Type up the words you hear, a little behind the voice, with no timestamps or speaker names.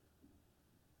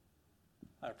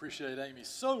I appreciate Amy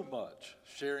so much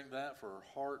sharing that for her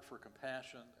heart for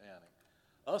compassion and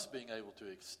us being able to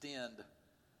extend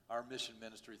our mission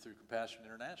ministry through Compassion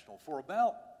International. For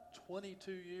about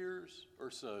 22 years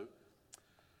or so,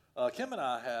 Kim and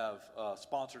I have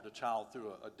sponsored a child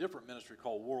through a different ministry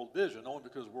called World Vision, only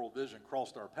because World Vision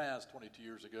crossed our paths 22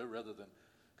 years ago rather than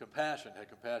Compassion. Had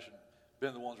Compassion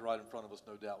been the ones right in front of us,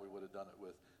 no doubt we would have done it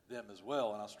with them as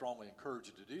well, and I strongly encourage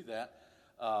you to do that.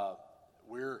 I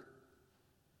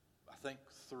think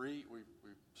we've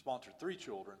sponsored 3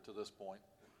 children to this point.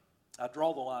 I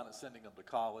draw the line at sending them to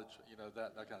college,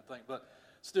 that kind of thing. But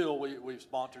still, we've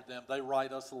sponsored them. They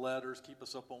write us letters, keep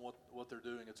us up on what they're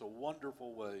doing. It's a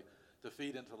wonderful way to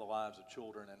feed into the lives of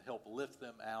children and help lift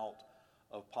them out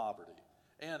of poverty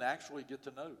and actually get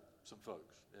to know some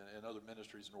folks in other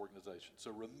ministries and organizations.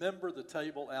 So remember the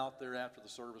table out there after the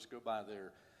service. Go by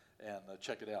there and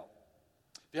check it out.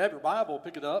 If you have your Bible,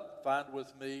 pick it up. Find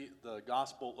with me the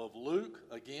Gospel of Luke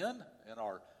again in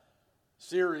our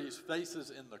series, Faces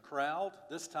in the Crowd.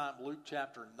 This time, Luke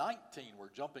chapter 19. We're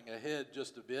jumping ahead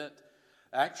just a bit,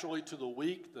 actually to the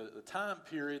week, the time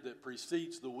period that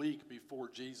precedes the week before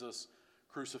Jesus'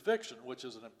 crucifixion, which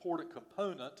is an important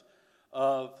component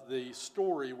of the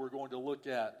story we're going to look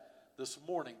at this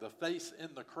morning. The face in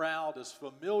the crowd is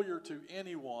familiar to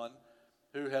anyone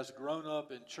who has grown up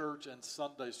in church and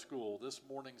Sunday school. This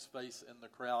morning's face in the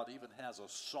crowd even has a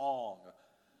song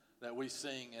that we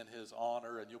sing in his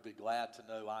honor, and you'll be glad to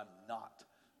know I'm not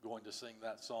going to sing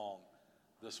that song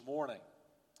this morning.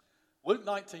 Luke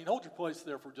 19, hold your place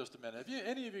there for just a minute. Have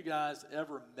any of you guys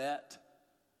ever met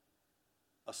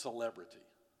a celebrity?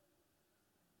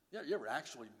 Yeah, you ever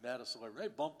actually met a celebrity?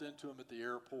 Maybe bumped into him at the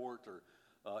airport or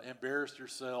embarrassed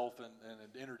yourself and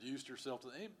introduced yourself to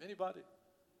anybody?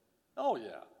 Oh,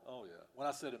 yeah. When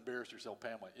I said embarrass yourself,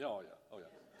 Pam went, oh, yeah.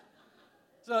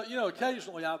 So,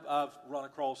 occasionally I've run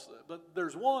across, but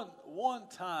there's one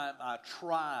time I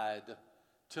tried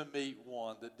to meet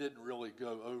one that didn't really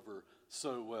go over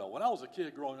so well. When I was a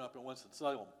kid growing up in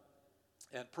Winston-Salem,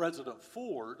 and President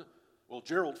Ford,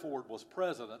 Gerald Ford was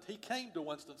president, he came to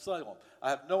Winston-Salem.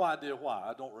 I have no idea why.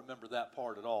 I don't remember that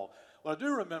part at all. What I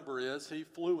do remember is he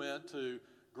flew into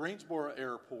Greensboro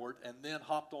Airport and then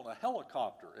hopped on a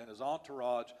helicopter, and his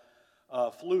entourage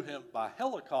flew him by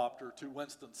helicopter to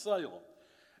Winston-Salem.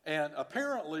 And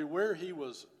apparently where he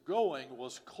was going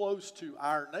was close to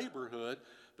our neighborhood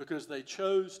because they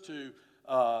chose to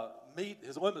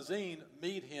his limousine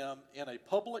meet him in a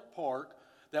public park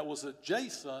that was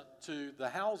adjacent to the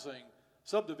housing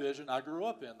subdivision I grew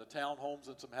up in, the townhomes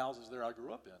and some houses there I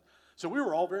grew up in. So we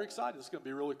were all very excited. It's going to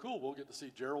be really cool. We'll get to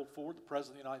see Gerald Ford, the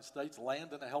President of the United States,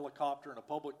 land in a helicopter in a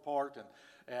public park,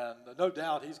 and no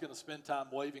doubt he's going to spend time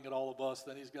waving at all of us.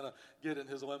 Then he's going to get in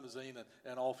his limousine,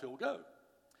 and off he'll go.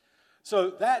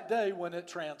 So that day when it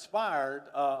transpired,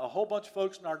 a whole bunch of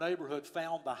folks in our neighborhood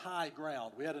found the high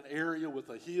ground. We had an area with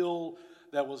a hill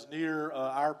that was near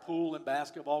our pool and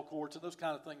basketball courts and those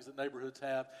kind of things that neighborhoods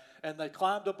have. And they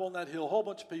climbed up on that hill, a whole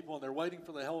bunch of people, and they're waiting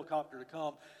for the helicopter to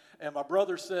come. And my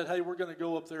brother said, hey, we're going to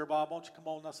go up there, Bob. Why don't you come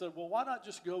on? And I said, well, why not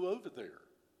just go over there?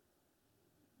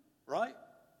 Right?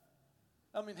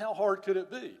 I mean, how hard could it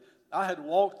be? I had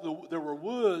walked, there were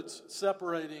woods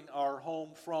separating our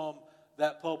home from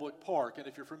that public park. And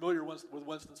if you're familiar with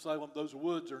Winston-Salem, those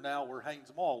woods are now where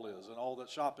Haynes Mall is and all that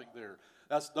shopping there.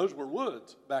 Those were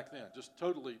woods back then, just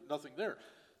totally nothing there.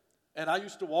 And I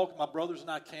used to walk, my brothers and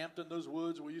I camped in those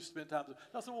woods. We used to spend time.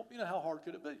 I said, well, how hard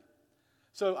could it be?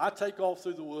 So I take off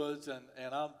through the woods,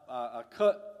 and I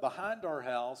cut behind our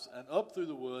house and up through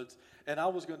the woods, and I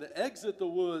was going to exit the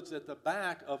woods at the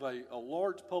back of a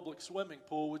large public swimming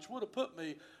pool, which would have put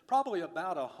me probably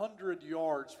about 100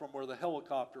 yards from where the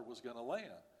helicopter was going to land.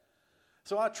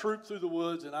 So I trooped through the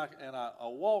woods, and I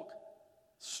walk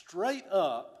straight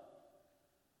up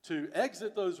to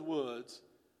exit those woods,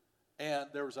 and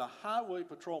there was a highway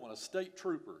patrolman, a state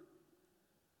trooper,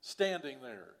 standing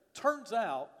there. Turns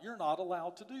out you're not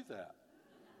allowed to do that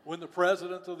when the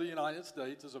President of the United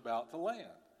States is about to land.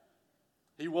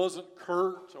 He wasn't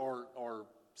curt or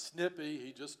snippy.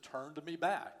 He just turned me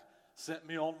back, sent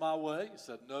me on my way. He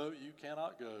said, no, you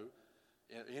cannot go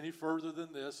any further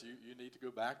than this. You need to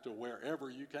go back to wherever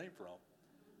you came from.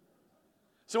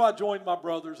 So I joined my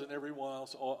brothers and everyone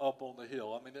else up on the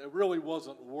hill. I mean, it really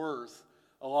wasn't worth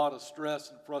a lot of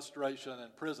stress and frustration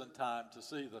and prison time to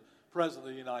see the President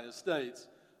of the United States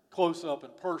close up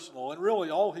and personal. And really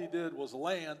all he did was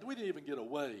land. We didn't even get a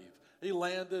wave. He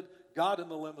landed, got in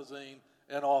the limousine,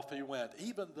 and off he went.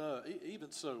 Even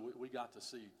so, we got to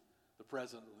see the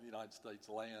President of the United States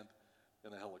land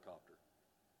in a helicopter.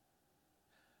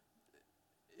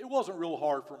 it wasn't real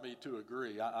hard for me to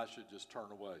agree. I should just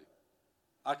turn away.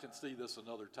 I can see this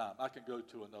another time. I can go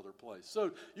to another place.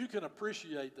 So you can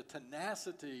appreciate the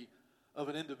tenacity of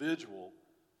an individual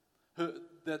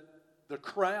that the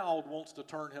crowd wants to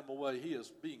turn him away. He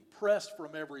is being pressed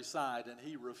from every side, and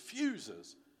he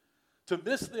refuses to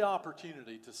miss the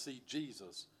opportunity to see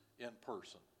Jesus in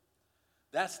person.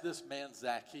 That's this man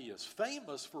Zacchaeus,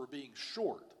 famous for being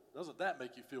short. Doesn't that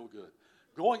make you feel good?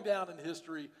 Going down in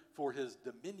history for his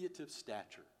diminutive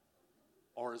stature,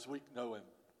 or as we know him,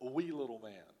 a wee little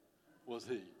man was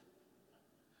he.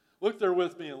 Look there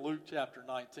with me in Luke chapter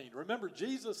 19. Remember,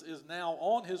 Jesus is now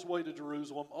on his way to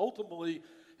Jerusalem, ultimately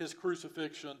his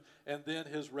crucifixion and then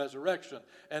his resurrection.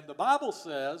 And the Bible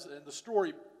says, in the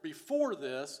story before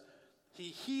this, he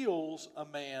heals a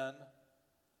man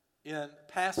he is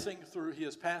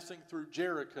passing through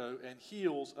Jericho and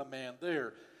heals a man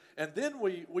there. And then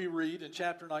we read in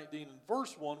chapter 19 and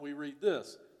verse 1, we read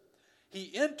this.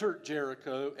 He entered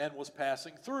Jericho and was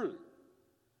passing through.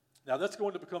 Now that's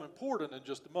going to become important in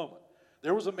just a moment.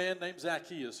 There was a man named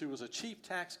Zacchaeus who was a chief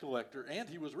tax collector, and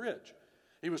he was rich.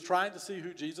 He was trying to see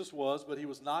who Jesus was, but he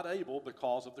was not able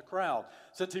because of the crowd,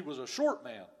 since he was a short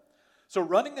man. So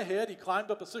running ahead, he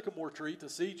climbed up a sycamore tree to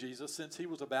see Jesus, since he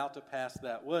was about to pass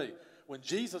that way. When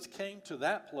Jesus came to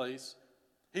that place,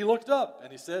 he looked up and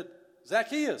he said,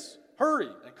 Zacchaeus, hurry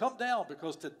and come down,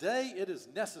 because today it is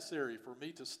necessary for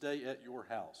me to stay at your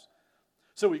house.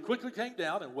 So he quickly came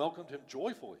down and welcomed him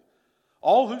joyfully.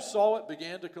 All who saw it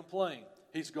began to complain,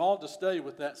 he's gone to stay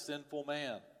with that sinful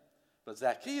man. But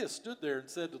Zacchaeus stood there and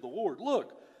said to the Lord,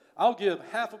 look, I'll give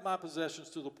half of my possessions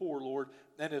to the poor, Lord,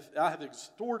 and if I have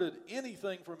extorted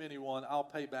anything from anyone, I'll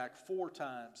pay back 4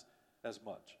 times as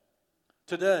much.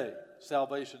 Today,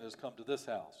 salvation has come to this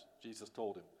house, Jesus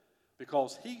told him,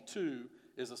 because he too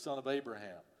is a son of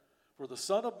Abraham. For the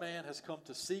Son of Man has come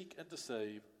to seek and to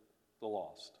save the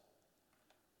lost.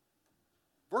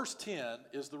 Verse 10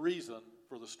 is the reason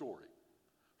for the story.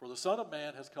 For the Son of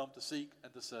Man has come to seek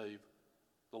and to save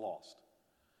the lost.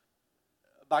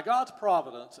 By God's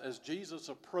providence, as Jesus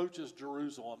approaches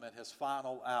Jerusalem at his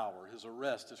final hour, his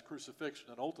arrest, his crucifixion,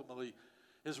 and ultimately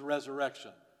his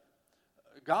resurrection,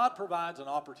 God provides an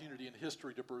opportunity in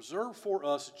history to preserve for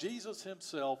us Jesus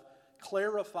himself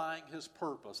clarifying his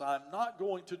purpose. I'm not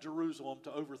going to Jerusalem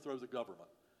to overthrow the government.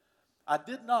 I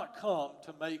did not come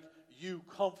to make you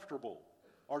comfortable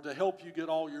or to help you get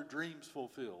all your dreams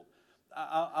fulfilled.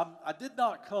 I did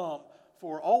not come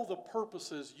for all the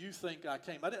purposes you think I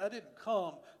came. I didn't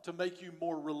come to make you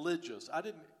more religious. I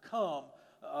didn't come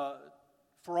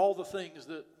for all the things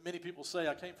that many people say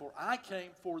I came for. I came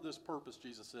for this purpose,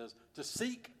 Jesus says, to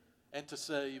seek and to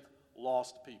save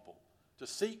lost people. To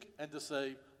seek and to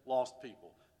save lost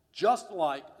people. Just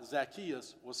like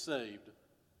Zacchaeus was saved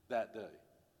that day.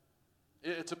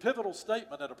 It's a pivotal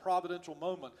statement at a providential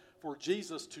moment for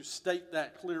Jesus to state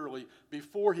that clearly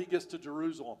before he gets to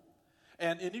Jerusalem.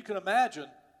 And you can imagine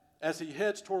as he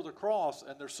heads toward the cross,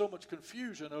 and there's so much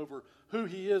confusion over who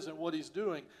he is and what he's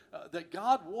doing, that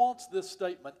God wants this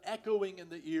statement echoing in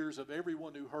the ears of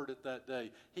everyone who heard it that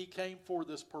day. He came for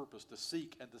this purpose, to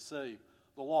seek and to save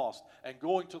the lost. And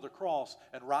going to the cross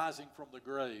and rising from the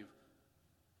grave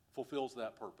fulfills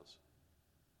that purpose.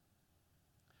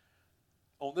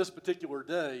 On this particular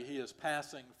day, he is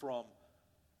passing from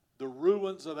the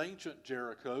ruins of ancient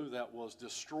Jericho that was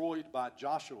destroyed by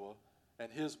Joshua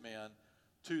and his men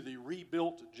to the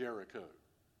rebuilt Jericho.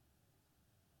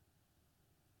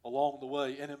 Along the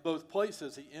way, and in both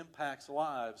places, he impacts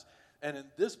lives. And in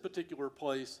this particular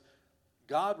place,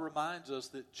 God reminds us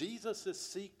that Jesus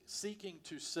is seeking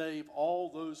to save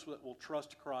all those that will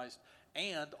trust Christ,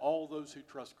 and all those who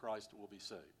trust Christ will be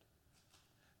saved.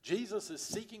 Jesus is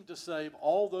seeking to save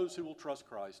all those who will trust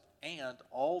Christ, and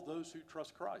all those who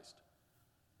trust Christ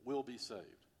will be saved.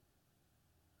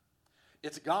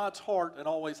 It's God's heart, and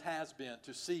always has been,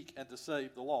 to seek and to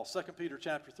save the lost. 2 Peter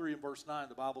chapter 3 and verse 9,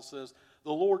 the Bible says,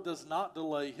 the Lord does not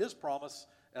delay his promise,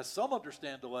 as some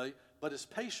understand delay, but is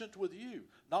patient with you,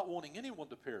 not wanting anyone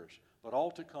to perish, but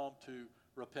all to come to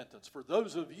repentance. For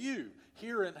those of you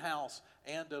here in house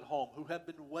and at home who have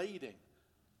been waiting,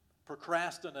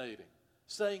 procrastinating,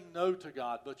 saying no to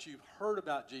God, but you've heard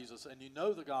about Jesus and you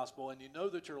know the gospel and you know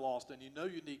that you're lost and you know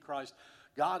you need Christ,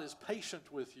 God is patient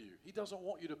with you. He doesn't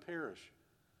want you to perish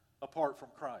apart from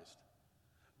Christ.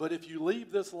 But if you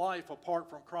leave this life apart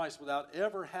from Christ without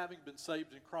ever having been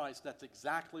saved in Christ, that's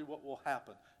exactly what will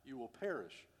happen. You will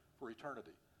perish for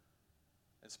eternity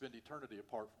and spend eternity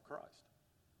apart from Christ.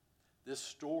 This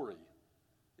story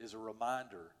is a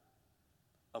reminder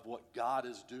of what God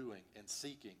is doing in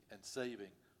seeking and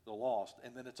saving the lost.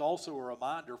 And then it's also a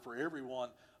reminder for everyone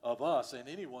of us and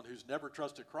anyone who's never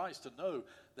trusted Christ to know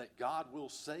that God will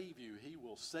save you. He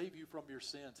will save you from your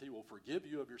sins. He will forgive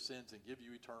you of your sins and give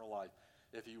you eternal life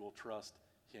if you will trust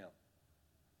Him.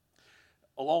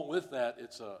 Along with that,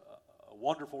 it's a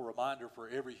wonderful reminder for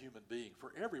every human being,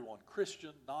 for everyone,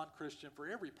 Christian, non-Christian, for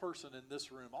every person in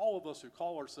this room, all of us who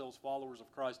call ourselves followers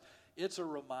of Christ. It's a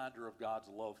reminder of God's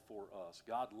love for us.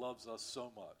 God loves us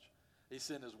so much. He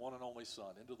sent His one and only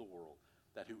Son into the world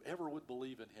that whoever would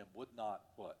believe in Him would not,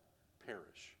 what?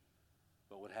 Perish,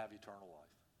 but would have eternal life.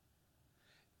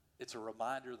 It's a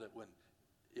reminder that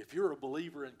if you're a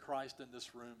believer in Christ in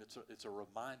this room, it's a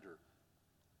reminder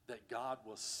that God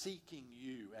was seeking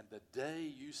you, and the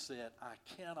day you said, I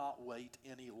cannot wait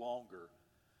any longer,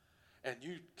 and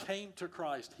you came to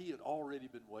Christ, He had already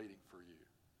been waiting for you.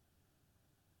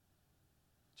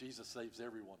 Jesus saves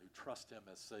everyone who trusts Him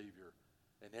as Savior,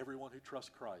 and everyone who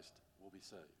trusts Christ will be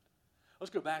saved. Let's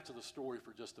go back to the story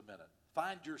for just a minute.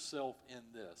 Find yourself in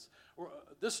this.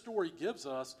 This story gives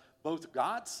us both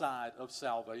God's side of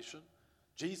salvation,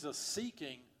 Jesus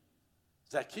seeking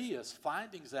Zacchaeus,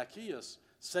 finding Zacchaeus,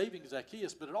 saving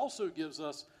Zacchaeus, but it also gives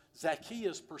us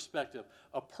Zacchaeus' perspective,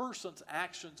 a person's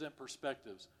actions and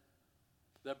perspectives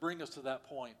that bring us to that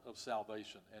point of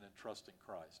salvation and in trusting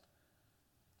Christ.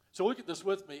 So look at this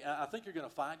with me. I think you're going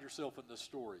to find yourself in this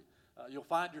story. You'll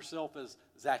find yourself as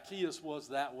Zacchaeus was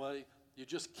that way. You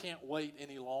just can't wait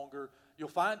any longer. You'll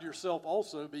find yourself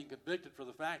also being convicted for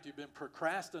the fact you've been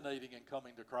procrastinating in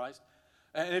coming to Christ.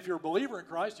 And if you're a believer in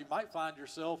Christ, you might find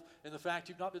yourself in the fact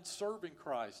you've not been serving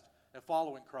Christ and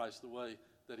following Christ the way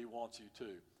that He wants you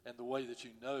to, and the way that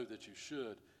you know that you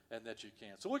should and that you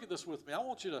can. So look at this with me. I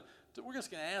want you we're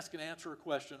just going to ask and answer a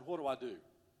question. What do I do?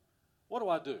 What do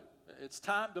I do? It's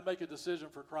time to make a decision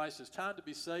for Christ. It's time to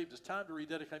be saved. It's time to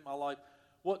rededicate my life.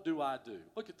 What do I do?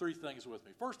 Look at three things with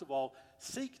me. First of all,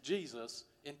 seek Jesus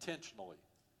intentionally.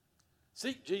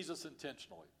 Seek Jesus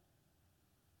intentionally.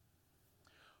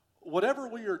 Whatever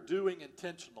we are doing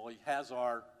intentionally has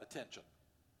our attention.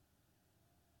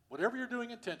 Whatever you're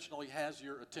doing intentionally has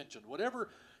your attention. Whatever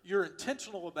you're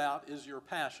intentional about is your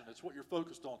passion. It's what you're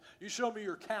focused on. You show me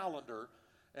your calendar,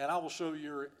 and I will show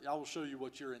you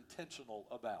what you're intentional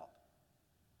about.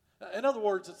 In other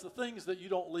words, it's the things that you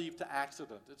don't leave to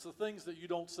accident. It's the things that you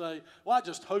don't say, well, I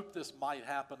just hope this might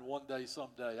happen one day,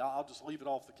 someday. I'll just leave it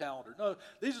off the calendar. No,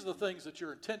 these are the things that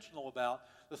you're intentional about,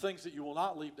 the things that you will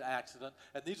not leave to accident,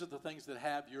 and these are the things that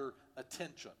have your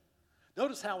attention.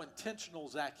 Notice how intentional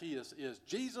Zacchaeus is.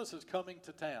 Jesus is coming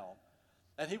to town,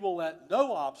 and He will let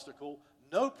no obstacle,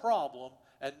 no problem,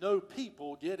 and no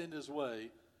people get in His way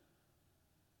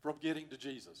from getting to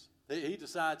Jesus. He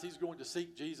decides he's going to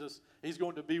seek Jesus. He's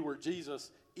going to be where Jesus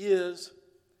is.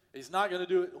 He's not going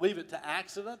to leave it to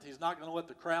accident. He's not going to let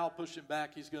the crowd push Him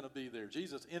back. He's going to be there.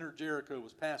 Jesus entered Jericho,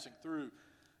 was passing through,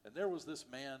 and there was this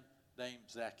man named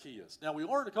Zacchaeus. Now, we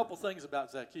learned a couple things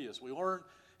about Zacchaeus. We learned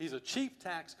he's a chief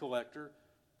tax collector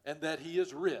and that he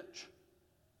is rich.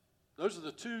 Those are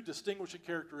the two distinguishing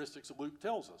characteristics that Luke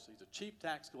tells us. He's a chief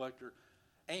tax collector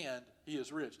and he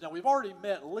is rich. Now, we've already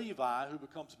met Levi, who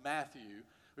becomes Matthew.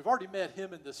 We've already met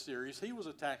him in this series. He was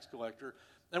a tax collector.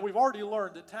 And we've already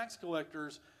learned that tax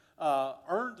collectors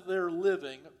earned their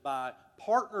living by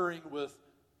partnering with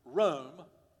Rome,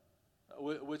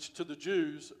 which to the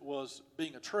Jews was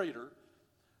being a traitor.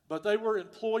 But they were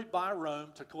employed by Rome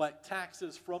to collect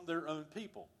taxes from their own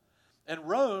people. And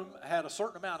Rome had a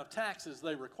certain amount of taxes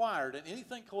they required, and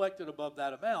anything collected above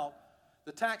that amount,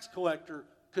 the tax collector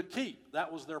could keep.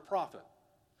 That was their profit.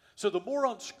 So the more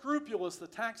unscrupulous the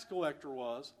tax collector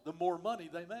was, the more money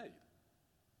they made.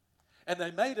 And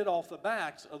they made it off the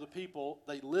backs of the people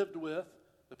they lived with,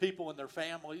 the people in their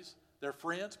families, their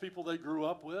friends, people they grew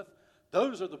up with.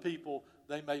 Those are the people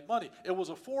they made money. It was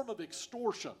a form of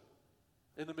extortion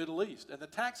in the Middle East. And the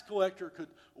tax collector could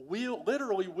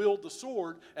literally wield the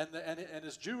sword, and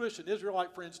his Jewish and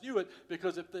Israelite friends knew it,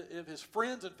 because if his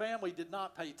friends and family did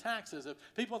not pay taxes, if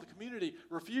people in the community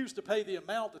refused to pay the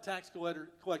amount the tax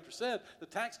collector said, the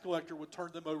tax collector would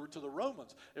turn them over to the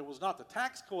Romans. It was not the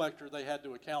tax collector they had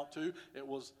to account to, it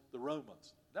was the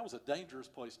Romans. That was a dangerous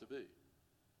place to be.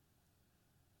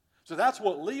 So that's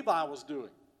what Levi was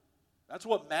doing. That's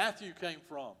what Matthew came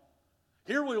from.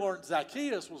 Here we learn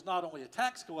Zacchaeus was not only a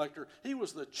tax collector, he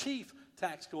was the chief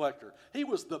tax collector. He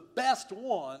was the best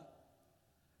one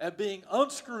at being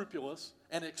unscrupulous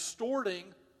and extorting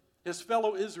his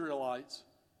fellow Israelites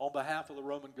on behalf of the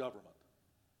Roman government.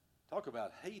 Talk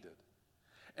about hated.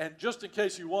 And just in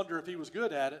case you wonder if he was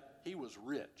good at it, he was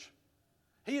rich.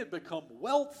 He had become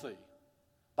wealthy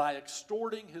by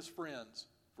extorting his friends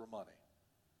for money.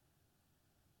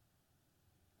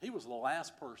 He was the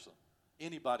last person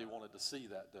anybody wanted to see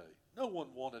that day. No one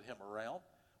wanted him around.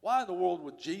 Why in the world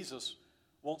would Jesus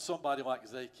want somebody like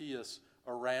Zacchaeus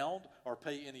around or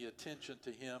pay any attention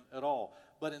to him at all?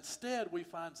 But instead, we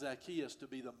find Zacchaeus to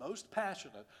be the most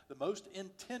passionate, the most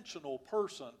intentional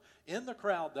person in the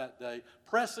crowd that day,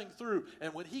 pressing through.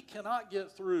 And when he cannot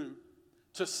get through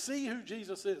to see who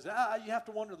Jesus is, you have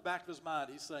to wonder in the back of his mind,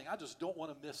 he's saying, I just don't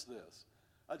want to miss this.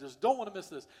 I just don't want to miss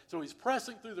this. So he's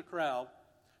pressing through the crowd.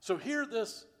 So here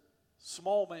this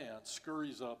small man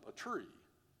scurries up a tree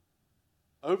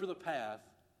over the path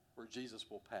where Jesus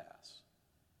will pass.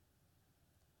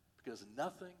 Because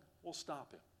nothing will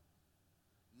stop him.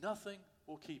 Nothing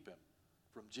will keep him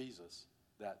from Jesus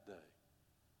that day.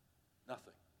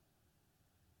 Nothing.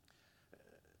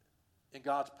 In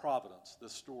God's providence,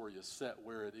 this story is set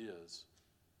where it is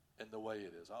and the way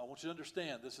it is. I want you to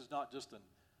understand this is not just an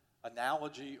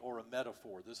analogy or a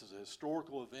metaphor. This is a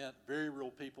historical event. Very real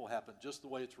people happen just the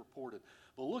way it's reported.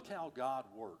 But look how God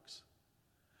works.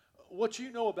 What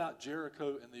you know about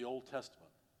Jericho in the Old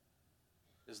Testament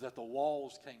is that the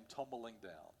walls came tumbling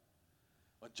down.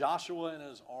 When Joshua and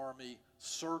his army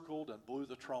circled and blew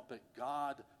the trumpet,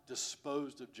 God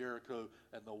disposed of Jericho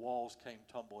and the walls came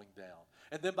tumbling down.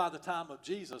 And then by the time of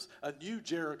Jesus, a new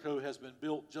Jericho has been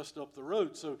built just up the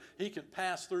road so he can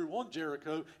pass through one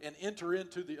Jericho and enter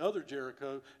into the other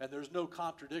Jericho, and there's no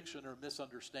contradiction or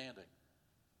misunderstanding.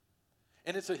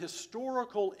 And it's a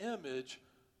historical image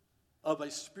of a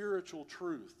spiritual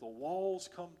truth. The walls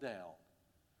come down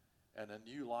and a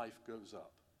new life goes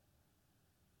up.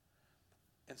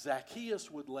 And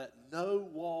Zacchaeus would let no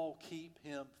wall keep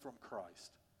him from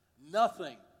Christ.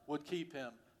 Nothing would keep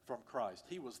him from Christ.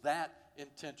 He was that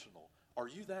intentional. Are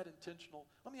you that intentional?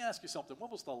 Let me ask you something.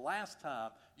 When was the last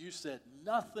time you said,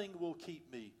 nothing will keep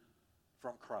me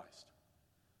from Christ?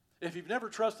 If you've never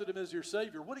trusted him as your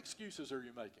Savior, what excuses are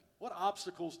you making? What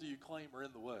obstacles do you claim are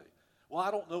in the way? Well, I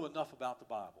don't know enough about the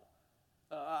Bible.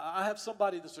 I have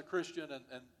somebody that's a Christian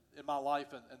and in my life,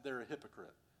 and they're a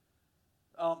hypocrite.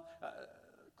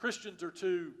 Christians are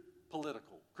too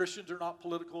political. Christians are not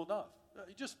political enough.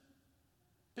 You just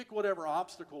pick whatever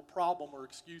obstacle, problem, or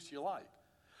excuse you like.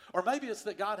 Or maybe it's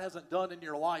that God hasn't done in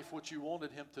your life what you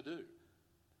wanted him to do.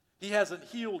 He hasn't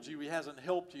healed you. He hasn't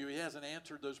helped you. He hasn't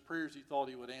answered those prayers you thought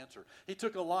he would answer. He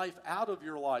took a life out of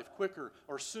your life quicker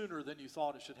or sooner than you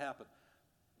thought it should happen.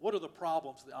 What are the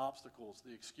problems, the obstacles,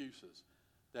 the excuses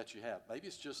that you have? Maybe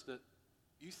it's just that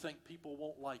you think people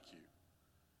won't like you.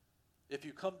 If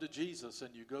you come to Jesus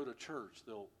and you go to church,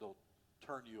 they'll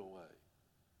turn you away.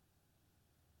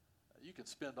 You can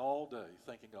spend all day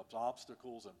thinking of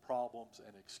obstacles and problems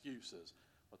and excuses,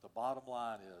 but the bottom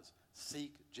line is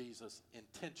seek Jesus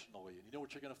intentionally. And you know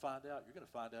what you're going to find out? You're going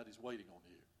to find out he's waiting on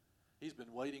you. He's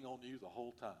been waiting on you the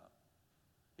whole time.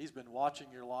 He's been watching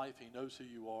your life. He knows who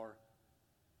you are.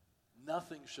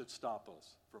 Nothing should stop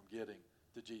us from getting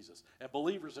to Jesus. And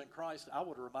believers in Christ, I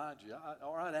would remind you,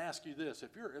 I'd ask you this. If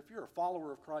you're a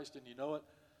follower of Christ and you know it,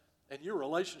 and your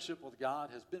relationship with God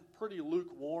has been pretty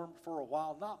lukewarm for a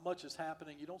while, not much is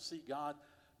happening, you don't see God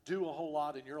do a whole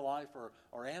lot in your life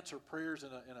or answer prayers in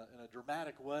a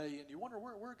dramatic way, and you wonder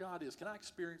where God is. Can I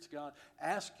experience God?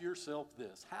 Ask yourself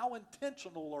this. How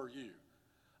intentional are you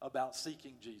about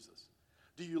seeking Jesus?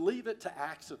 Do you leave it to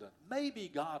accident?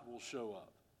 Maybe God will show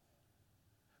up.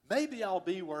 Maybe I'll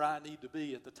be where I need to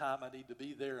be at the time I need to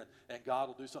be there, and God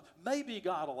will do something. Maybe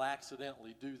God will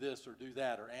accidentally do this or do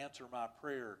that or answer my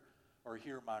prayer or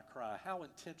hear my cry. How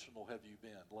intentional have you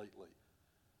been lately?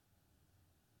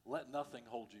 Let nothing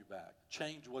hold you back.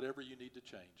 Change whatever you need to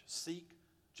change. Seek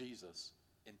Jesus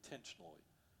intentionally,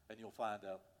 and you'll find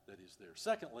out that he's there.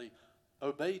 Secondly,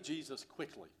 obey Jesus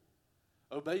quickly.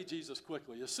 Obey Jesus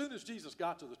quickly. As soon as Jesus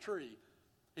got to the tree,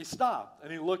 he stopped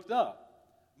and he looked up.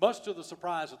 Much to the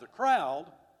surprise of the crowd,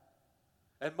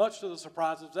 and much to the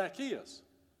surprise of Zacchaeus.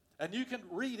 And you can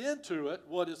read into it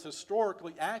what is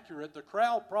historically accurate. The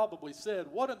crowd probably said,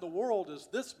 what in the world is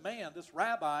this man, this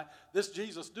rabbi, this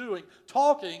Jesus doing,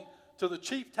 talking to the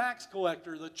chief tax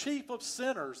collector, the chief of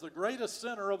sinners, the greatest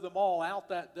sinner of them all out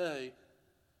that day,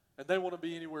 and they want to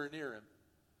be anywhere near him.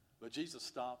 But Jesus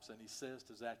stops and he says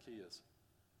to Zacchaeus,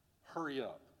 hurry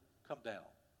up, come down.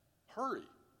 Hurry,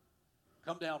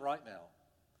 come down right now.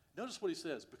 Notice what he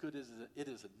says, because it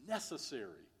is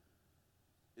necessary.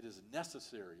 It is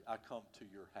necessary I come to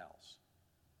your house.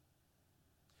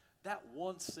 That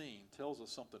one scene tells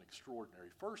us something extraordinary.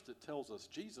 First, it tells us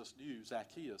Jesus knew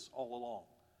Zacchaeus all along.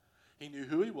 He knew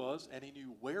who he was, and he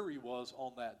knew where he was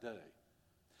on that day.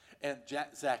 And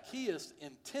Zacchaeus'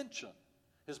 intention,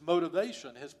 his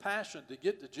motivation, his passion to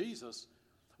get to Jesus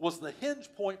was the hinge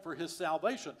point for his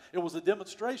salvation. It was a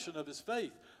demonstration of his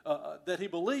faith, that he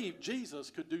believed Jesus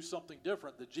could do something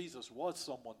different, that Jesus was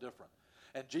someone different.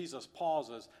 And Jesus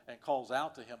pauses and calls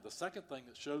out to him. The second thing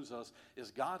that shows us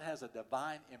is God has a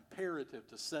divine imperative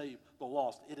to save the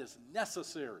lost. It is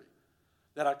necessary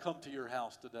that I come to your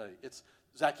house today. It's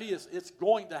Zacchaeus, it's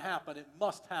going to happen. It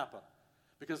must happen.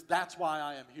 Because that's why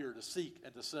I am here, to seek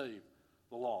and to save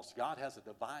the lost. God has a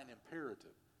divine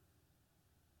imperative.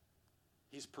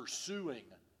 He's pursuing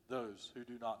those who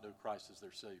do not know Christ as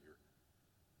their Savior.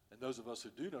 And those of us who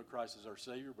do know Christ as our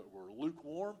Savior, but we're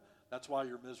lukewarm, that's why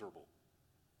you're miserable.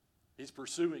 He's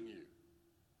pursuing you.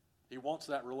 He wants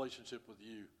that relationship with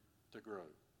you to grow.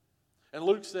 And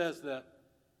Luke says that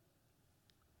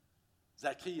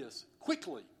Zacchaeus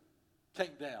quickly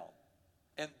came down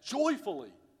and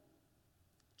joyfully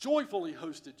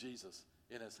hosted Jesus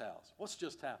in his house. What's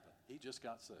just happened? He just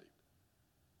got saved.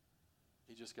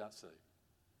 He just got saved.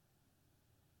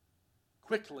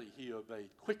 Quickly he obeyed.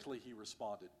 Quickly he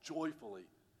responded. Joyfully.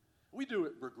 We do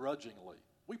it begrudgingly.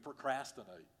 We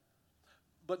procrastinate.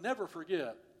 But never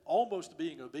forget, almost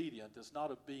being obedient is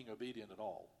not being obedient at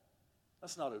all.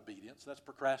 That's not obedience. That's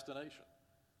procrastination.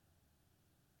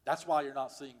 That's why you're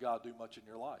not seeing God do much in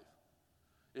your life.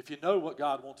 If you know what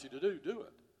God wants you to do, do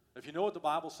it. If you know what the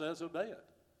Bible says, obey it.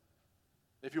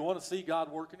 If you want to see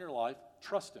God work in your life,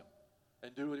 trust Him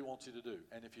and do what He wants you to do.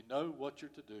 And if you know what you're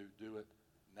to do, do it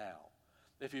now.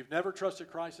 If you've never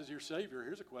trusted Christ as your Savior,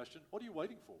 here's a question. What are you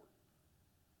waiting for?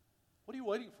 What are you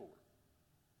waiting for?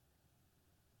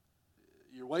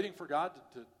 You're waiting for God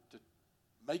to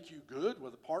make you good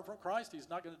apart from Christ? He's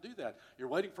not going to do that. You're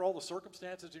waiting for all the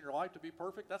circumstances in your life to be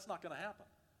perfect? That's not going to happen.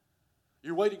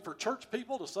 You're waiting for church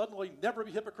people to suddenly never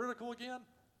be hypocritical again?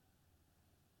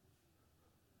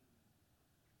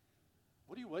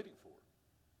 What are you waiting for?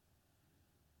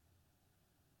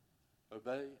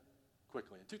 Obey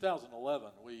quickly. In 2011,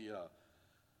 we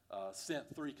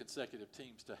sent 3 consecutive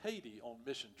teams to Haiti on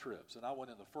mission trips, and I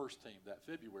went in the first team that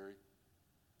February.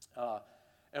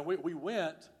 And we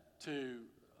went to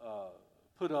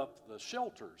put up the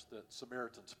shelters that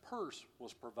Samaritan's Purse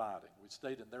was providing. We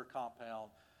stayed in their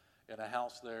compound in a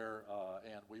house there,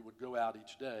 and we would go out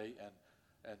each day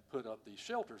and put up these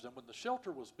shelters. And when the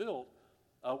shelter was built,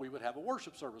 we would have a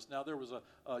worship service. Now, there was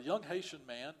a young Haitian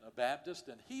man, a Baptist,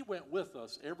 and he went with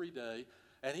us every day,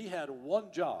 and he had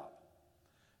one job.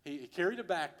 He carried a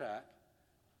backpack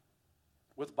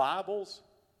with Bibles,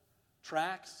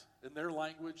 tracts in their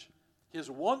language. His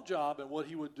one job and what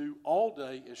he would do all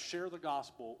day is share the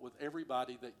gospel with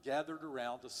everybody that gathered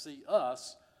around to see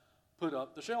us put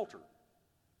up the shelter.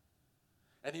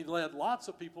 And he led lots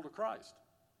of people to Christ.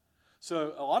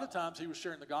 So a lot of times he was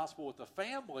sharing the gospel with the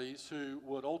families who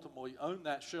would ultimately own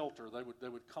that shelter. They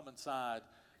would come inside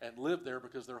and live there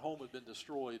because their home had been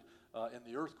destroyed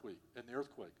in the earthquake.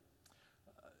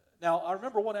 Now, I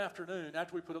remember one afternoon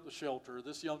after we put up the shelter,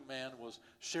 this young man was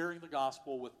sharing the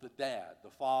gospel with the dad,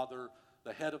 the father,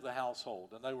 the head of the household.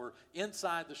 And they were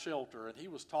inside the shelter, and he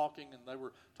was talking, and they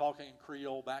were talking in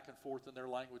Creole, back and forth in their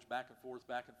language, back and forth,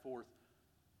 back and forth.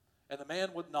 And the man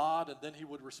would nod, and then he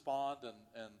would respond,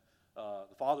 and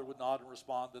the father would nod and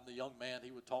respond. Then the young man,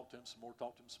 he would talk to him some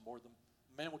more, The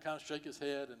man would kind of shake his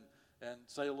head and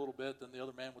say a little bit. Then the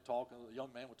other man would talk, and the young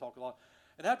man would talk a lot.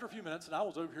 And after a few minutes, and I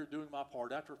was over here doing my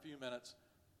part, after a few minutes,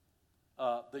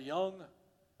 the young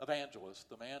evangelist,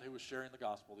 the man who was sharing the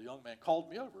gospel, the young man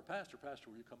called me over. Pastor,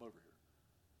 will you come over here?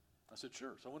 I said,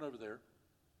 sure. So I went over there,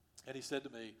 and he said to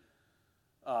me,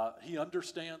 he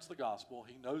understands the gospel.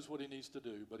 He knows what he needs to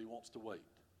do, but he wants to wait.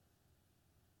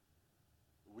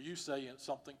 Will you say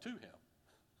something to him?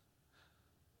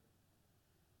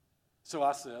 So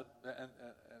I said, and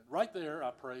right there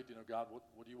I prayed, God,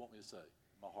 what do you want me to say?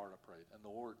 In my heart I prayed. And the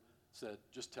Lord said,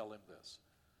 just tell him this.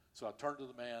 So I turned to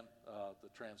the man, the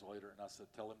translator, and I said,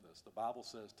 tell him this. The Bible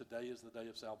says today is the day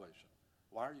of salvation.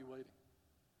 Why are you waiting?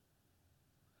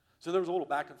 So there was a little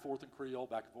back and forth in Creole,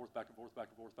 back and forth, back and forth, back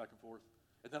and forth, back and forth.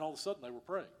 And then all of a sudden they were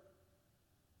praying.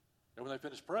 And when they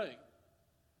finished praying,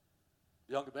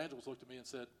 the young evangelist looked at me and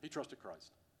said, he trusted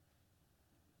Christ.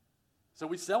 So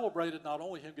we celebrated not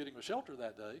only him getting a shelter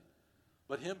that day,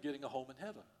 but him getting a home in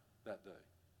heaven that day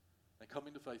and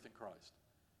coming to faith in Christ.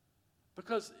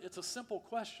 Because it's a simple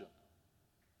question,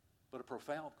 but a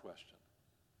profound question.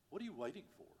 What are you waiting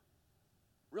for?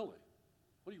 Really?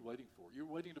 What are you waiting for? You're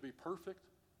waiting to be perfect?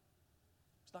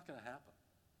 It's not going to happen.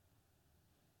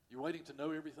 You're waiting to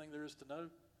know everything there is to know?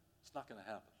 It's not going to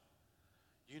happen.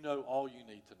 You know all you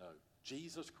need to know.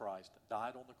 Jesus Christ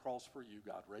died on the cross for you.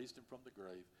 God raised him from the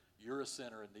grave. You're a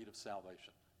sinner in need of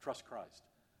salvation. Trust Christ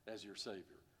as your Savior.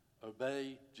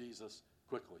 Obey Jesus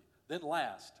quickly. Then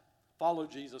last, follow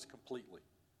Jesus completely.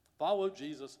 Follow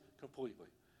Jesus completely.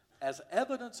 As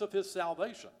evidence of his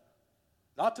salvation,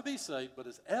 not to be saved, but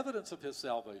as evidence of his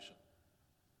salvation,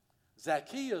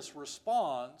 Zacchaeus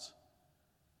responds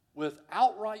with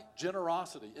outright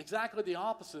generosity, exactly the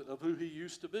opposite of who he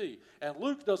used to be. And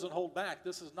Luke doesn't hold back.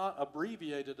 This is not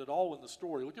abbreviated at all in the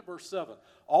story. Look at verse 7.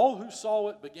 All who saw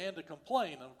it began to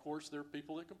complain. And of course, there are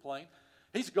people that complain.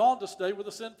 He's gone to stay with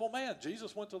a sinful man.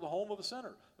 Jesus went to the home of a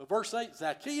sinner. But verse 8,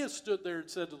 Zacchaeus stood there and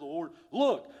said to the Lord,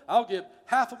 look, I'll give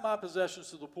half of my possessions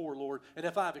to the poor, Lord, and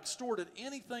if I've extorted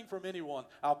anything from anyone,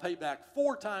 I'll pay back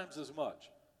 4 times as much.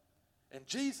 And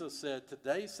Jesus said,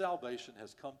 today salvation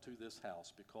has come to this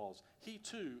house because he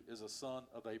too is a son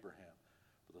of Abraham.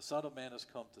 For the Son of Man has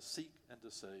come to seek and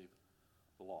to save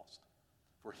the lost.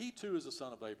 For he too is a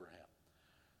son of Abraham.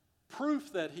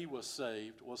 Proof that he was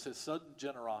saved was his sudden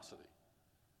generosity.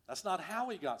 That's not how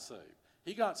he got saved.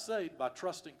 He got saved by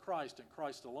trusting Christ and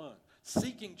Christ alone,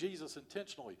 seeking Jesus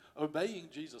intentionally, obeying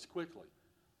Jesus quickly.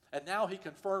 And now he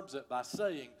confirms it by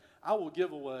saying, I will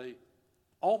give away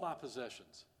all my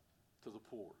possessions to the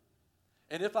poor.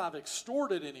 And if I've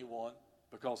extorted anyone,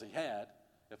 because he had,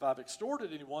 if I've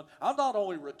extorted anyone, I'll not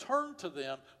only return to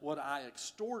them what I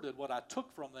extorted, what I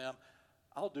took from them,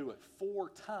 I'll do it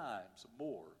 4 times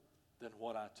more than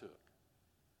what I took.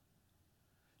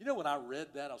 You know, when I read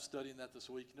that, I was studying that this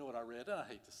week, you know what I read? And I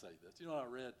hate to say this. You know what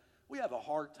I read? We have a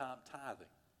hard time tithing.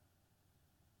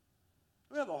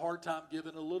 We have a hard time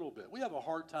giving a little bit. We have a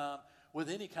hard time with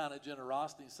any kind of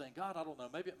generosity and saying, God, I don't know,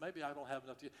 maybe I don't have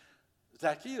enough to give.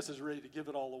 Zacchaeus is ready to give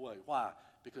it all away. Why?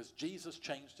 Because Jesus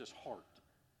changed his heart.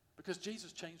 Because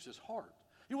Jesus changed his heart.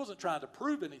 He wasn't trying to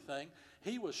prove anything.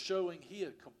 He was showing he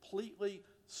had completely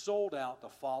sold out to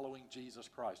following Jesus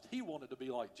Christ. He wanted to be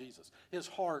like Jesus. His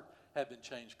heart had been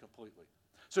changed completely.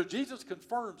 So Jesus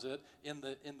confirms it in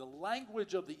the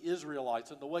language of the Israelites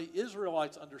and the way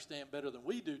Israelites understand better than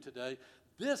we do today.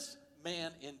 This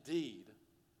man indeed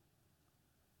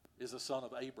is a son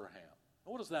of Abraham.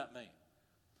 What does that mean?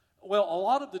 Well, a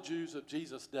lot of the Jews of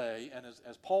Jesus' day, and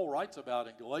as Paul writes about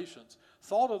in Galatians,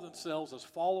 thought of themselves as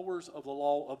followers of the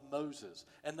law of Moses.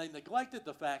 And they neglected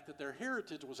the fact that their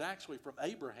heritage was actually from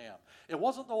Abraham. It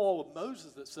wasn't the law of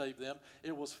Moses that saved them.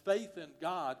 It was faith in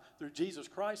God through Jesus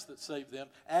Christ that saved them,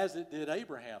 as it did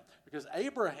Abraham. Because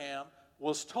Abraham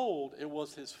was told it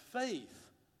was his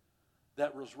faith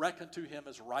that was reckoned to him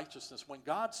as righteousness. When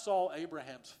God saw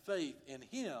Abraham's faith in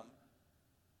him,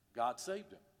 God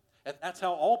saved him. And that's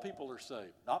how all people are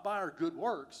saved. Not by our good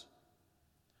works,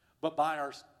 but by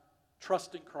our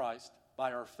trusting Christ,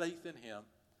 by our faith in him,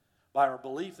 by our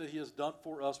belief that he has done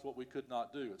for us what we could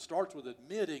not do. It starts with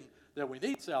admitting that we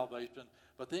need salvation,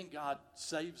 but then God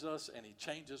saves us and he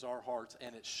changes our hearts,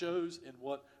 and it shows in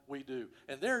what we do.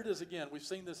 And there it is again. We've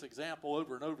seen this example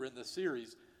over and over in this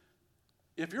series.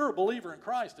 If you're a believer in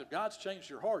Christ, if God's changed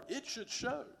your heart, it should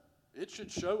show. It should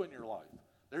show in your life.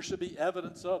 There should be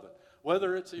evidence of it.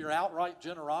 Whether it's your outright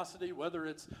generosity, whether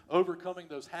it's overcoming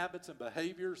those habits and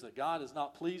behaviors that God is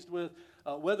not pleased with,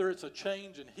 whether it's a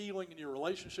change and healing in your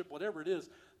relationship, whatever it is,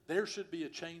 there should be a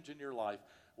change in your life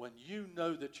when you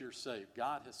know that you're saved.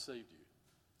 God has saved you,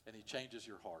 and he changes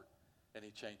your heart, and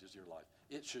he changes your life.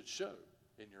 It should show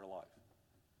in your life.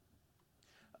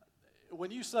 When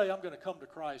you say, I'm going to come to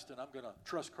Christ and I'm going to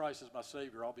trust Christ as my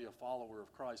Savior, I'll be a follower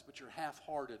of Christ, but you're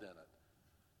half-hearted in it,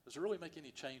 does it really make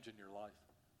any change in your life?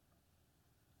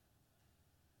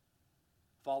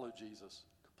 Follow Jesus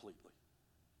completely.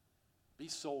 Be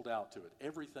sold out to it,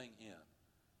 everything in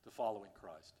to following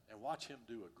Christ. And watch him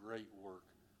do a great work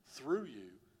through you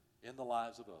in the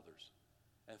lives of others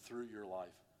and through your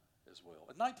life as well.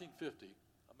 In 1950,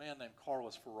 a man named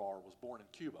Carlos Ferrer was born in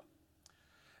Cuba.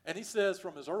 And he says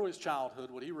from his earliest childhood,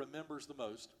 what he remembers the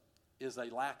most is a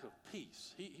lack of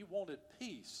peace. He wanted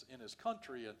peace in his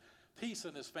country and peace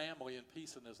in his family and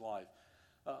peace in his life.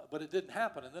 But it didn't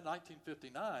happen. And then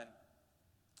 1959,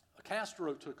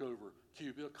 Castro took over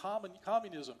Cuba.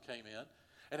 Communism came in.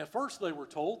 And at first they were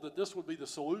told that this would be the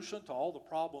solution to all the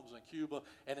problems in Cuba.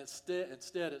 And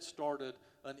instead it started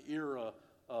an era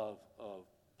of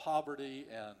poverty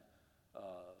and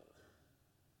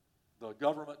the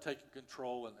government taking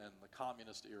control and the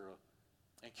communist era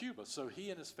in Cuba. So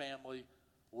he and his family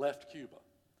left Cuba.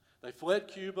 They fled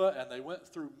Cuba and they went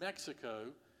through Mexico.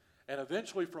 And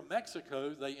eventually from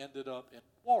Mexico they ended up in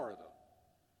Florida.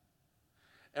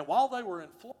 And while they were in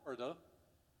Florida,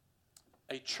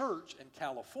 a church in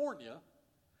California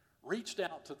reached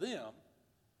out to them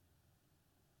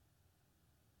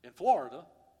in Florida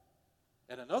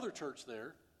and another church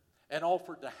there and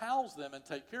offered to house them and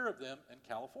take care of them in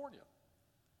California.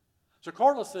 So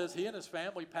Carlos says he and his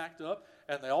family packed up,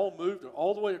 and they all moved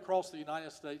all the way across the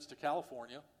United States to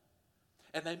California.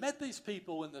 And they met these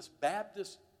people in this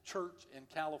Baptist church in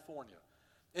California.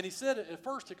 And he said at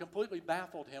first it completely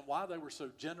baffled him why they were so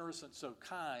generous and so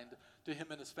kind to him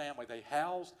and his family. They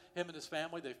housed him and his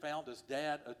family. They found his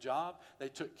dad a job. They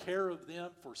took care of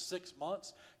them for 6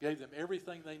 months, gave them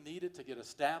everything they needed to get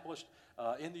established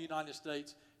in the United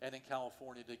States and in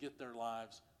California to get their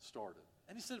lives started.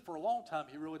 And he said for a long time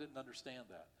he really didn't understand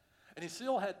that. And he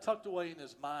still had tucked away in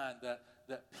his mind that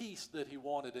peace that he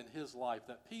wanted in his life,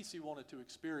 that peace he wanted to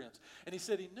experience. And he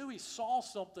said he knew he saw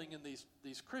something in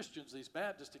these Christians, these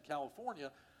Baptists in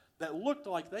California, that looked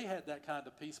like they had that kind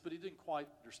of peace, but he didn't quite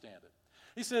understand it.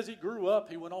 He says he grew up,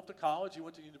 he went off to college, he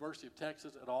went to the University of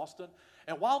Texas at Austin,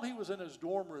 and while he was in his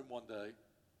dorm room one day,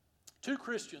 2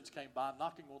 Christians came by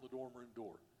knocking on the dorm room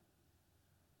door.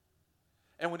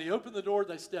 And when he opened the door,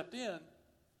 they stepped in,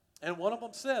 and one of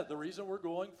them said, the reason we're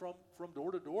going from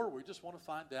door to door, we just want to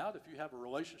find out if you have a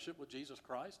relationship with Jesus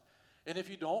Christ. And if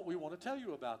you don't, we want to tell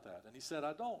you about that. And he said,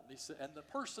 I don't. And the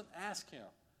person asked him,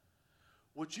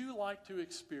 would you like to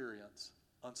experience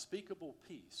unspeakable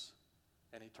peace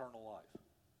and eternal life?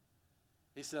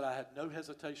 He said, I had no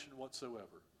hesitation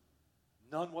whatsoever.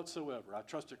 None whatsoever. I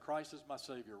trusted Christ as my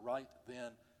Savior right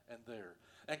then and there.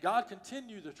 And God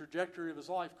continued the trajectory of his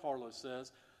life, Carlos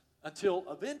says, until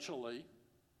eventually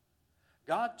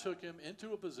God took him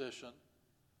into a position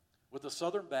with the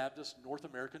Southern Baptist North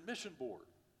American Mission Board.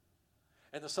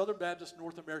 And the Southern Baptist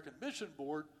North American Mission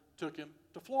Board took him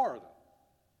to Florida.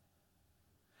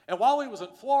 And while he was in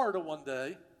Florida one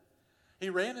day, he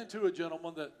ran into a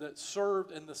gentleman that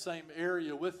served in the same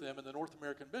area with them in the North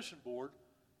American Mission Board,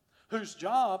 whose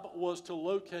job was to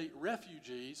locate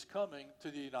refugees coming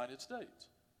to the United States.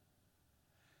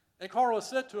 And Carlos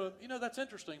said to him, that's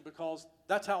interesting because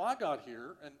that's how I got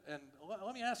here. And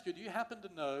let me ask you, do you happen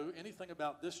to know anything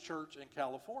about this church in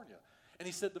California? And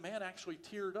he said the man actually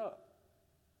teared up.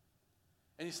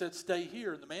 And he said, stay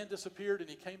here. And the man disappeared and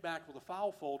he came back with a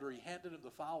file folder. He handed him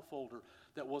the file folder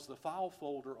that was the file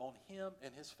folder on him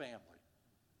and his family.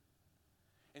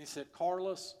 And he said,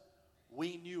 Carlos,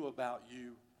 we knew about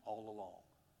you all along.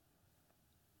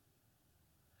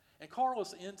 And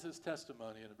Carlos ends his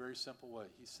testimony in a very simple way.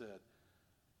 He said,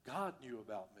 God knew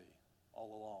about me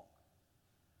all along.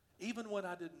 Even when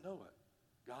I didn't know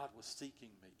it, God was seeking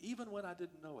me. Even when I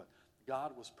didn't know it,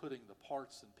 God was putting the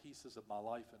parts and pieces of my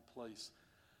life in place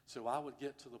so I would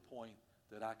get to the point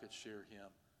that I could share him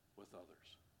with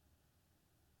others.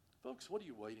 Folks, what are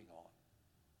you waiting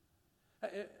on?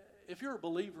 If you're a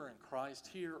believer in Christ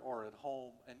here or at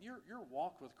home, and your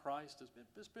walk with Christ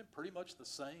has been pretty much the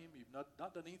same, you've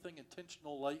not done anything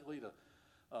intentional lately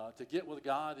to get with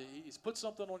God, he's put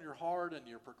something on your heart and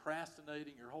you're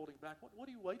procrastinating, you're holding back, what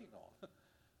are you waiting on? What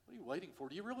are you waiting for?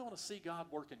 Do you really want to see God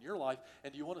work in your life,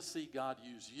 and do you want to see God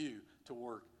use you to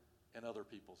work in other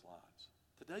people's lives?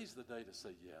 Today's the day to say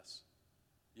yes.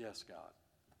 Yes, God,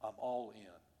 I'm all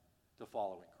in to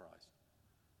following Christ.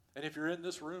 And if you're in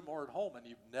this room or at home and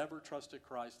you've never trusted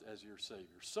Christ as your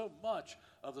Savior, so much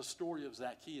of the story of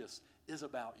Zacchaeus is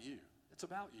about you. It's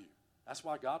about you. That's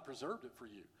why God preserved it for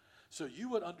you. So you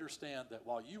would understand that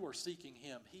while you are seeking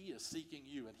him, he is seeking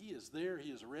you. And he is there.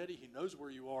 He is ready. He knows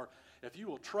where you are. If you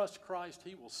will trust Christ,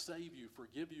 he will save you,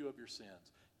 forgive you of your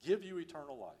sins, give you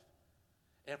eternal life.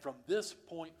 And from this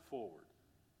point forward,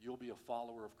 you'll be a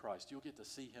follower of Christ. You'll get to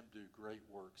see him do great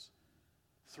works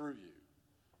through you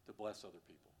to bless other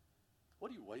people.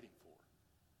 What are you waiting for?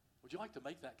 Would you like to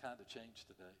make that kind of change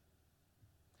today?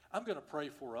 I'm going to pray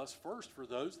for us first for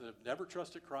those that have never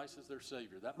trusted Christ as their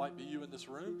Savior. That might be you in this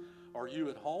room or you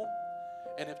at home.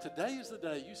 And if today is the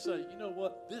day you say, you know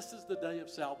what, this is the day of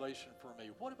salvation for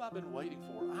me. What have I been waiting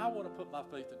for? I want to put my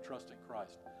faith and trust in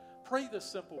Christ. Pray this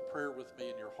simple prayer with me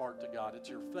in your heart to God. It's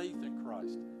your faith in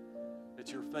Christ.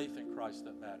 It's your faith in Christ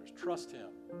that matters. Trust him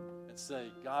and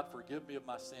say, God, forgive me of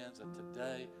my sins, and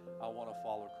today I want to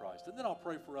follow Christ. And then I'll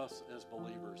pray for us as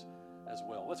believers as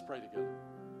well. Let's pray together.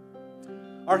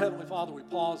 Our Heavenly Father, we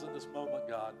pause in this moment,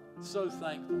 God, so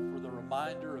thankful for the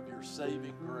reminder of your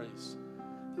saving grace.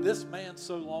 This man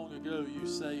so long ago you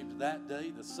saved that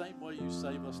day the same way you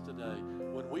save us today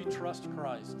when we trust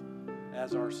Christ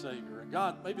as our Savior. And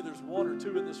God, maybe there's one or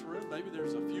two in this room, maybe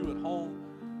there's a few at home,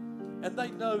 and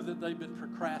they know that they've been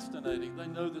procrastinating. They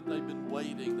know that they've been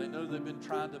waiting. They know they've been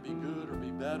trying to be good or be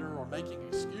better or making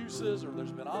excuses or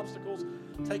there's been obstacles.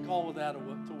 Take all of that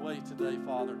away today,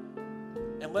 Father.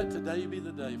 And let today be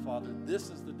the day, Father. This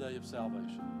is the day of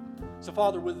salvation. So,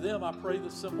 Father, with them, I pray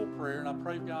this simple prayer, and I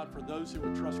pray, God, for those who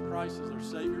would trust Christ as their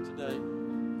Savior today,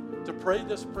 to pray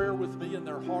this prayer with me in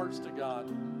their hearts to God,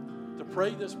 to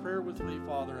pray this prayer with me,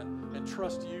 Father, and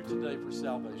trust you today for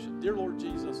salvation. Dear Lord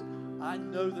Jesus, I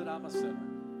know that I'm a sinner,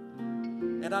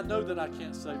 and I know that I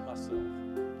can't save myself.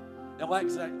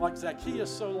 And like Zacchaeus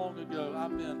so long ago,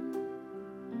 I've been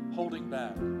holding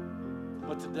back.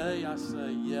 But today I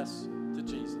say yes to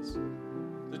Jesus.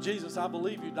 To Jesus, I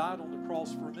believe you died on the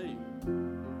cross for me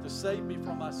to save me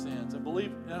from my sins.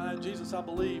 And Jesus, I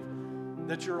believe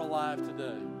that you're alive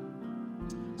today.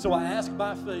 So I ask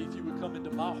by faith you would come into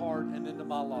my heart and into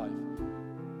my life.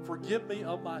 Forgive me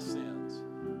of my sins.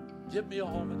 Give me a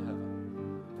home in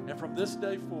heaven. And from this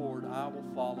day forward, I will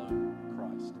follow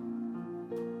Christ.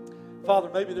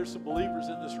 Father, maybe there's some believers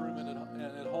in this room and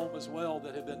at home as well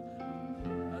that have been,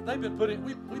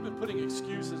 we've been putting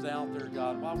excuses out there,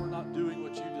 God, why we're not doing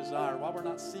what you desire, why we're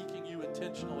not seeking you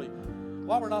intentionally,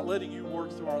 why we're not letting you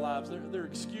work through our lives. They're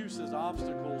excuses,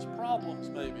 obstacles, problems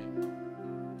maybe.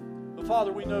 But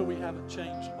Father, we know we haven't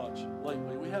changed much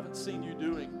lately. We haven't seen you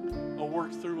doing a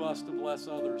work through us to bless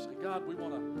others. And God, we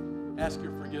want to ask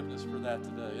your forgiveness for that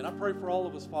today. And I pray for all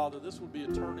of us, Father, this would be a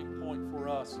turning point for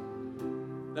us.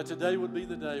 That today would be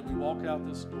the day we walk out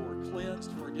this door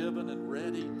cleansed, forgiven, and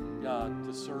ready, God,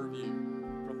 to serve you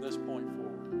from this point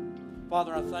forward.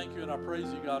 Father, I thank you and I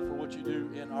praise you, God, for what you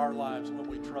do in our lives when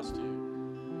we trust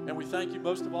you. And we thank you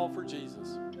most of all for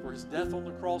Jesus, for his death on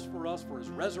the cross for us, for his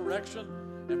resurrection,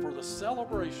 and for the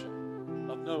celebration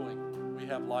of knowing we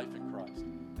have life in Christ.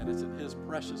 And it's in his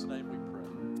precious name we pray.